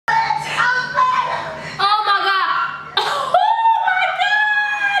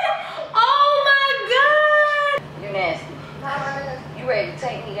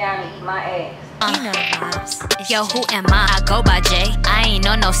Yo, who am I? I go by J. I ain't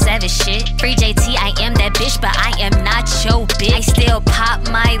on no savage shit. Free JT, I am that bitch, but I am not your bitch. I still pop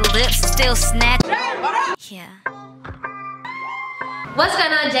my lips, still snap. Yeah. What's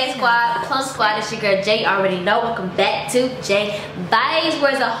going on, J Squad, Plum Squad? It's your girl J. You already know. Welcome back to J VibZ,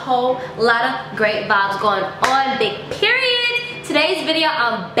 where there's a whole lot of great vibes going on. Big period. Today's video,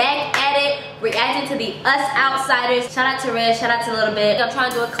 I'm back at it, reacting to the Us Outsiders. Shout out to Red, shout out to Little Bit. I'm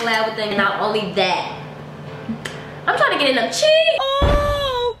trying to do a collab with them, and not only that, I'm trying to get in them cheeks.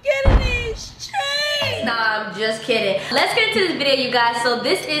 Oh, get in these cheeks. Nah, I'm just kidding. Let's get into this video, you guys. So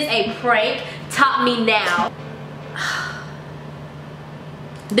this is a prank. Top me now.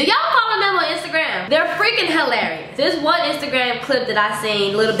 Do y'all follow them on Instagram? They're freaking hilarious. There's one Instagram clip that I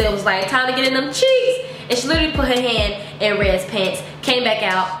seen. Little Bit was like, time to get in them cheeks. And she literally put her hand in Red's pants, came back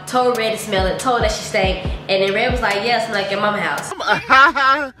out, told Red to smell it, told her that she stank, and then Red was like, yes, I'm like your mama's house.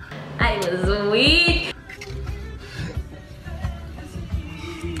 I was weak.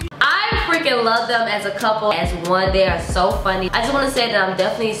 I freaking love them as a couple, as one. They are so funny. I just want to say that I'm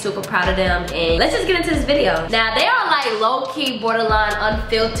definitely super proud of them, and let's just get into this video. Now, they are like low-key, borderline,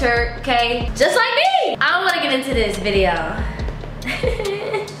 unfiltered, okay? Just like me. I don't want to get into this video.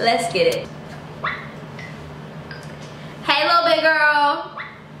 Let's get it. Hey, little bit girl.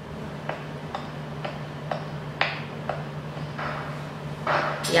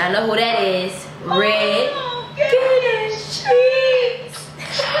 Y'all know who that is. Red. Oh, get in these cheeks.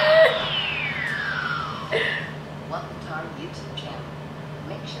 Welcome to our YouTube channel.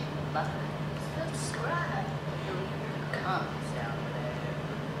 Make sure you like, subscribe, and leave your comments down there.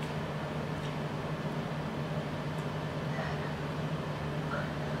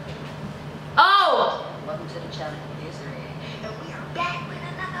 Oh! Welcome to the channel, it's Red, and we are back with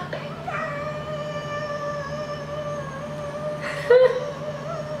another banger.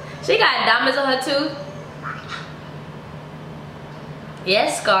 She got diamonds on her tooth.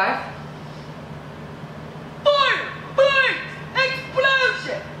 Yes, scarf. Boom!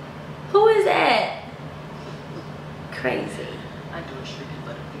 Explosion! Who is that? Crazy. I do it strictly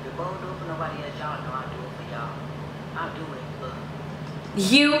for the people. But I don't do it for nobody else. Y'all know I do it for y'all. I do it for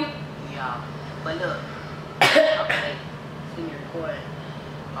You? y'all. But look, okay, see me recording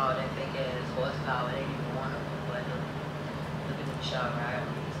all that fake ass horsepower. They didn't even want to, but look at the shower, right?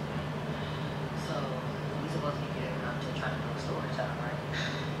 So, we supposed to be getting up to try to do a story time, right?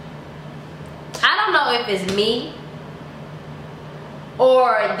 I don't know if it's me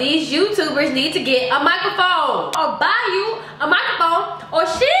or these YouTubers need to get a microphone or buy you a microphone or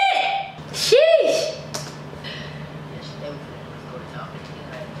shit. Sheesh. Yeah, they were finna do a story time. They get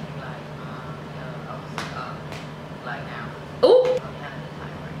ready to be like, I was, like now. Ooh. I'm having this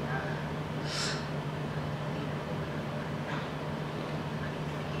time right now.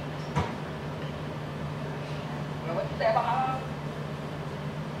 Yeah, what you say about my mom?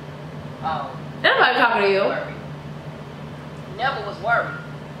 Oh. Nobody talking to you. Worried. Never was worried.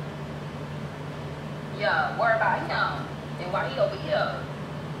 Yeah, worried about him. And why he over here?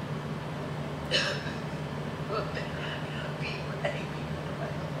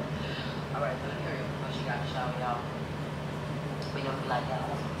 Alright, so here before she got to shower, y'all. We gonna be like, y'all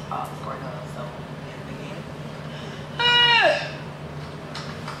want some talk for her, so begin.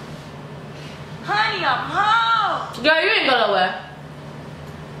 Honey, I'm home. Girl, you ain't go nowhere.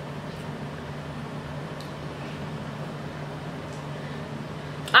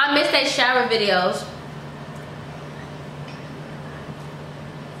 I miss their shower videos.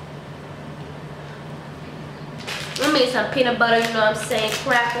 I made some peanut butter, you know what I'm saying,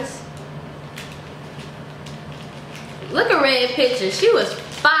 crackers. Look at Red picture. She was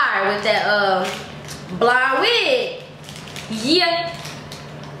fire with that blonde wig. Yeah.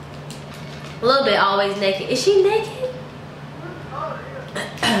 A little bit always naked. Is she naked?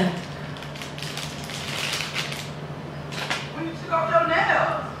 When you took off your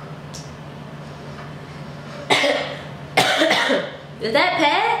nails. Is that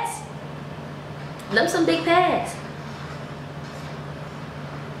pads? Them some big pads.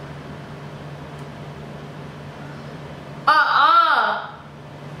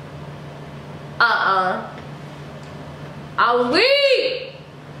 I'm weak.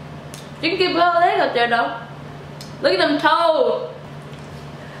 You can get both legs up there though. Look at them toes.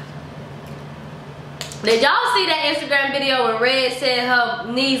 Did y'all see that Instagram video where Red said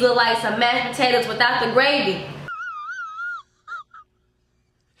her knees look like some mashed potatoes without the gravy?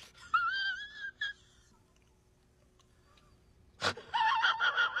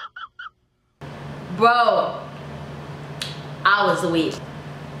 Bro, I was weak.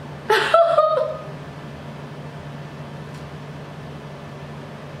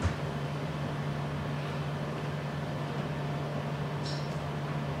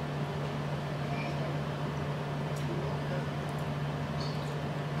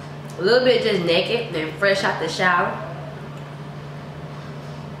 A little bit just naked, then fresh out the shower.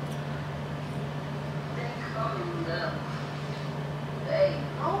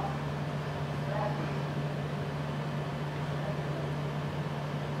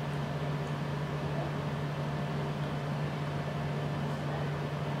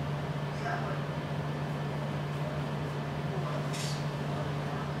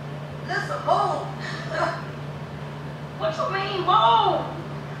 Listen, move. What you mean, move?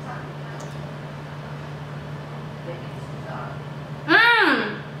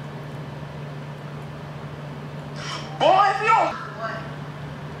 Boy, if you don't.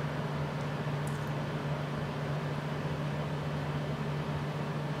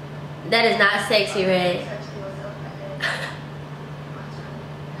 That is not sexy, Red.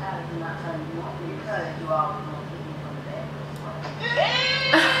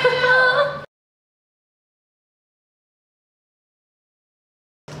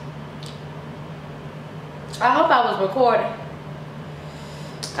 I hope I was recording.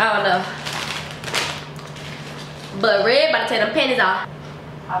 I don't know. But Red about to take them panties off.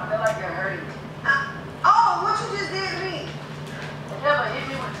 I feel like you're hurting. Oh, what you just did to me? Never hit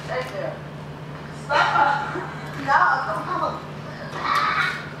me with the tape there. Stop. No, come on.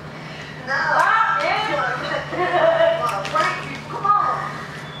 No. Stop, man. Wanna prank you? Come on.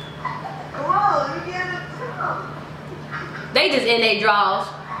 Come on, let me get it. They just in their drawers.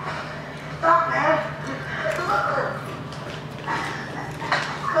 Stop, man.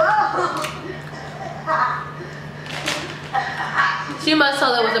 She must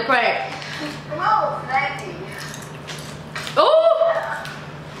thought it was a prank. Come on, Snacky. Ooh!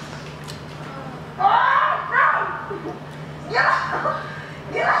 Oh, no! Get out!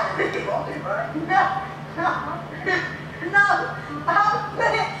 Get out! No! No! No! I'm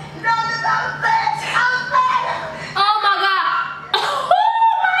bad! No, this I'm bad! I'm bad! Oh my god! Oh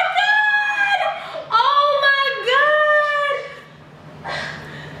my god! Oh my god!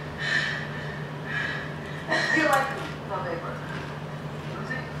 You like my paper?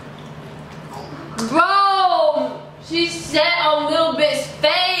 Bro! She sat on Lil Bit's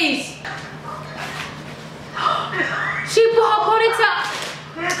face! She put her ponytail.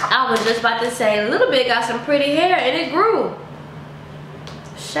 I was just about to say, Little Bit got some pretty hair and it grew.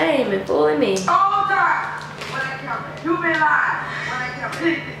 Shame and fooling me. All time! When I come in. You been lying. When I come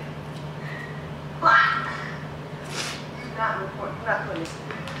in. What? You not recording. You not putting this.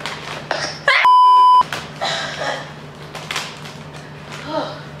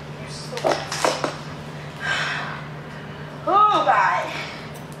 Oh, God.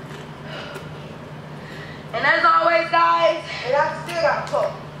 And as always, guys, And I still got to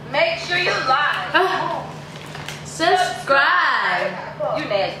talk. make sure you like. Subscribe. You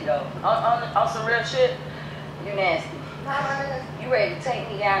nasty though. On some real shit, you nasty. You ready to take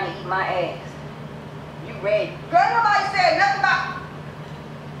me down and eat my ass. You ready. Girl, nobody said nothing about.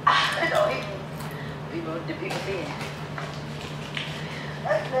 Don't hit me. The people see it.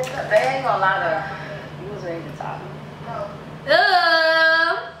 That's messed up. They ain't gonna lie to you was ready to talk. No.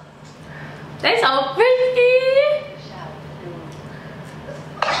 They so freaky.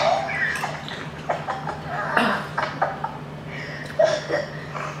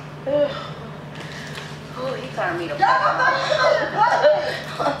 Oh, he turned me to Y'all got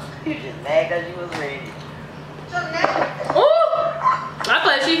You just mad because you was ready. Ooh! I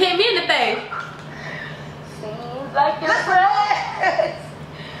thought she hit me in the face. Seems like you're friends.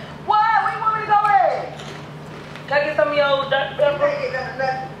 Why? Where you want me to go with? Can I get some of your old Dr. Pepper?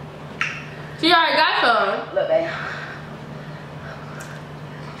 She already got some. Look, babe.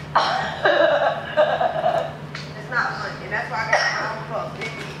 It's not funny, and that's why I got my own cup.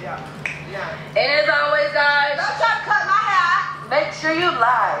 And as always, guys, Don't try to cut my hair. make sure you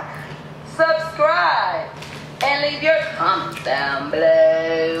like, subscribe, and leave your comments down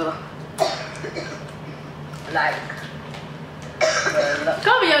below. Like.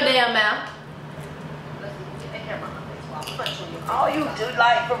 Cover your damn mouth. All you do,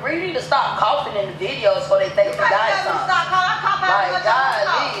 like, for real, you need to stop coughing in the videos so they think you got something. Like,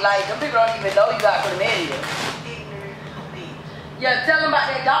 golly, like, them people don't even know you got chlamydia. Yeah, tell them about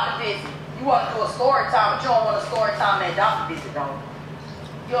that doctor visit. You want to do a story time, but you don't want a story time at doctor visit, though.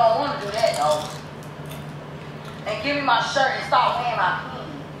 You don't want to do that, though. And give me my shirt and stop wearing my pin.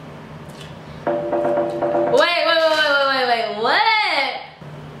 Wait. What?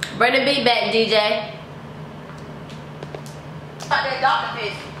 Bring the beat back, DJ. About that doctor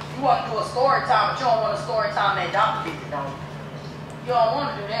visit. You want to do a story time, but you don't want a story time at doctor visit, though. You don't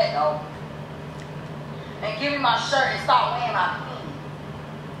want to do that, though. And give me my shirt and stop wearing my pin.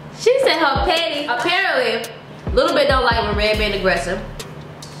 She said her petty. Apparently, Little Bit don't like when Red being aggressive.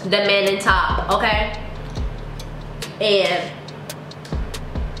 the man in top, okay? And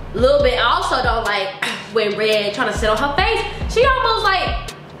a little bit, I also don't like when Red trying to sit on her face. She almost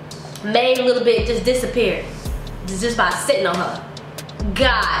like made a little bit just disappear. Just by sitting on her.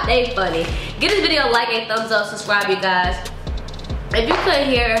 God, they funny. Give this video a like and thumbs up, subscribe you guys. If you couldn't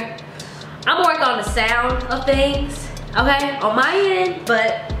hear, I'm working on the sound of things, okay, on my end,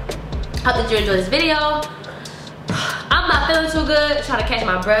 but I hope that you enjoyed this video. I'm not feeling too good, trying to catch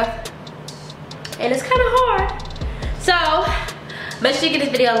my breath, and it's kind of hard. So, make sure you give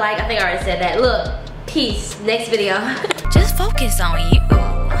this video a like. I think I already said that. Look, peace, next video. Just focus on you,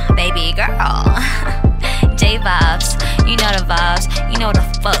 baby girl. VibZ, you know the vibes, you know what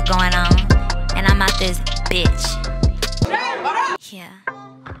the fuck going on, and I'm out this bitch. Yeah,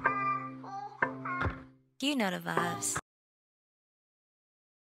 you know the vibes.